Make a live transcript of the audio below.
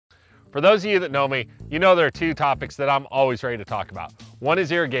For those of you that know me, you know there are two topics that I'm always ready to talk about. One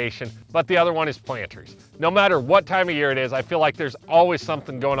is irrigation, but the other one is planters. No matter what time of year it is, I feel like there's always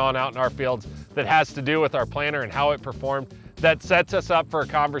something going on out in our fields that has to do with our planter and how it performed that sets us up for a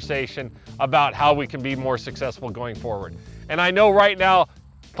conversation about how we can be more successful going forward. And I know right now,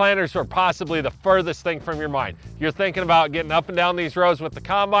 planters are possibly the furthest thing from your mind. You're thinking about getting up and down these rows with the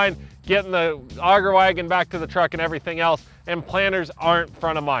combine, getting the auger wagon back to the truck and everything else, and planters aren't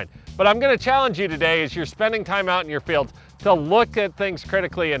front of mind. But I'm going to challenge you today as you're spending time out in your fields to look at things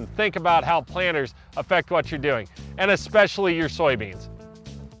critically and think about how planters affect what you're doing, and especially your soybeans.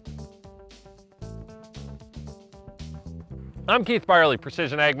 I'm Keith Byerly,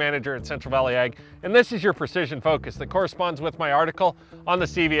 Precision Ag Manager at Central Valley Ag, and this is your Precision Focus that corresponds with my article on the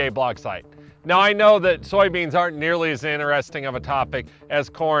CVA blog site. Now I know that soybeans aren't nearly as interesting of a topic as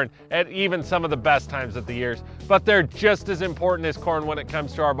corn at even some of the best times of the years, but they're just as important as corn when it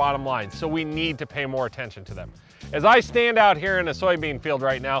comes to our bottom line, so we need to pay more attention to them. As I stand out here in a soybean field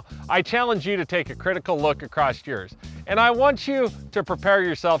right now, I challenge you to take a critical look across yours. And I want you to prepare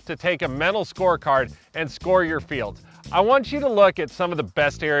yourself to take a mental scorecard and score your fields. I want you to look at some of the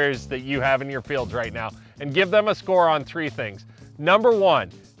best areas that you have in your fields right now and give them a score on three things. Number one,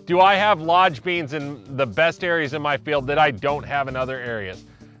 do I have lodge beans in the best areas in my field that I don't have in other areas?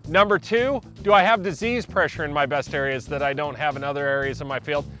 Number two, do I have disease pressure in my best areas that I don't have in other areas of my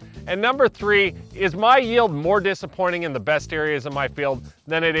field? And number three, is my yield more disappointing in the best areas of my field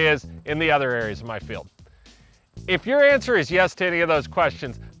than it is in the other areas of my field? If your answer is yes to any of those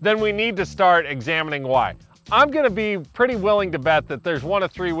questions, then we need to start examining why. I'm going to be pretty willing to bet that there's one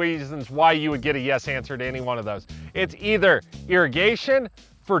of three reasons why you would get a yes answer to any one of those. It's either irrigation,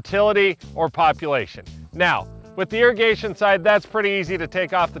 fertility, or population. Now, with the irrigation side, that's pretty easy to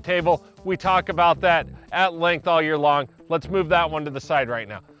take off the table. We talk about that at length all year long. Let's move that one to the side right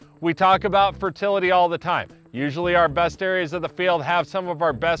now. We talk about fertility all the time. Usually our best areas of the field have some of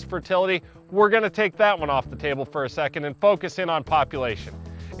our best fertility. We're going to take that one off the table for a second and focus in on population.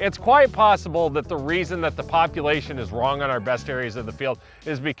 It's quite possible that the reason that the population is wrong on our best areas of the field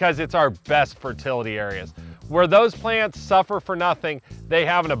is because it's our best fertility areas. Where those plants suffer for nothing, they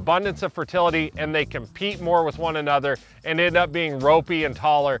have an abundance of fertility and they compete more with one another and end up being ropey and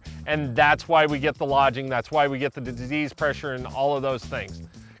taller, and that's why we get the lodging, that's why we get the disease pressure and all of those things.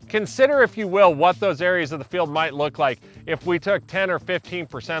 Consider, if you will, what those areas of the field might look like if we took 10 or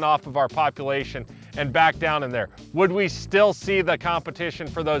 15% off of our population and back down in there. Would we still see the competition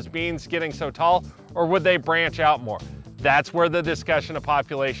for those beans getting so tall, or would they branch out more? That's where the discussion of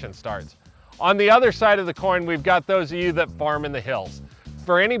population starts. On the other side of the coin, we've got those of you that farm in the hills.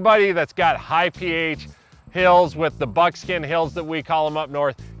 For anybody that's got high pH hills with the buckskin hills that we call them up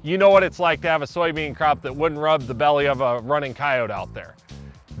north, you know what it's like to have a soybean crop that wouldn't rub the belly of a running coyote out there.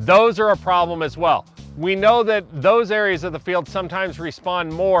 Those are a problem as well. We know that those areas of the field sometimes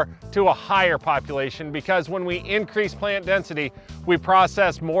respond more to a higher population because when we increase plant density, we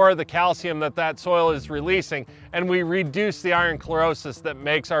process more of the calcium that soil is releasing, and we reduce the iron chlorosis that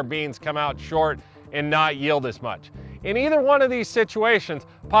makes our beans come out short and not yield as much. In either one of these situations,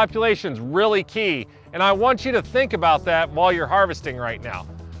 population's really key, and I want you to think about that while you're harvesting right now.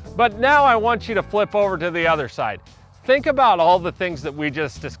 But now I want you to flip over to the other side. Think about all the things that we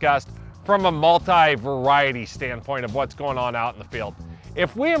just discussed from a multi-variety standpoint of what's going on out in the field.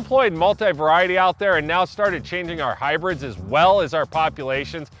 If we employed multi-variety out there and now started changing our hybrids as well as our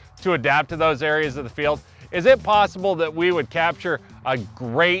populations to adapt to those areas of the field, is it possible that we would capture a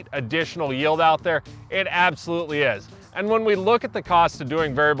great additional yield out there? It absolutely is. And when we look at the cost of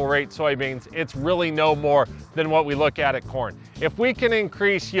doing variable rate soybeans, it's really no more than what we look at corn. If we can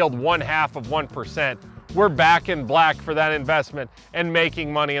increase yield 0.5%, we're back in black for that investment and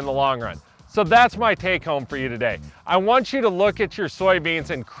making money in the long run. So that's my take home for you today. I want you to look at your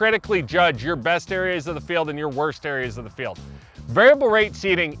soybeans and critically judge your best areas of the field and your worst areas of the field. Variable rate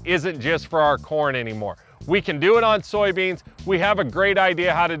seeding isn't just for our corn anymore. We can do it on soybeans. We have a great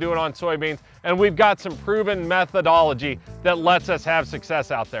idea how to do it on soybeans, and we've got some proven methodology that lets us have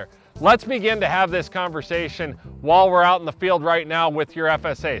success out there. Let's begin to have this conversation while we're out in the field right now with your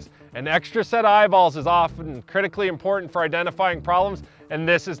FSAs. An extra set of eyeballs is often critically important for identifying problems, and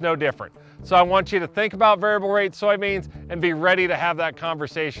this is no different. So I want you to think about variable rate soybeans and be ready to have that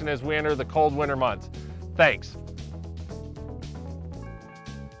conversation as we enter the cold winter months. Thanks.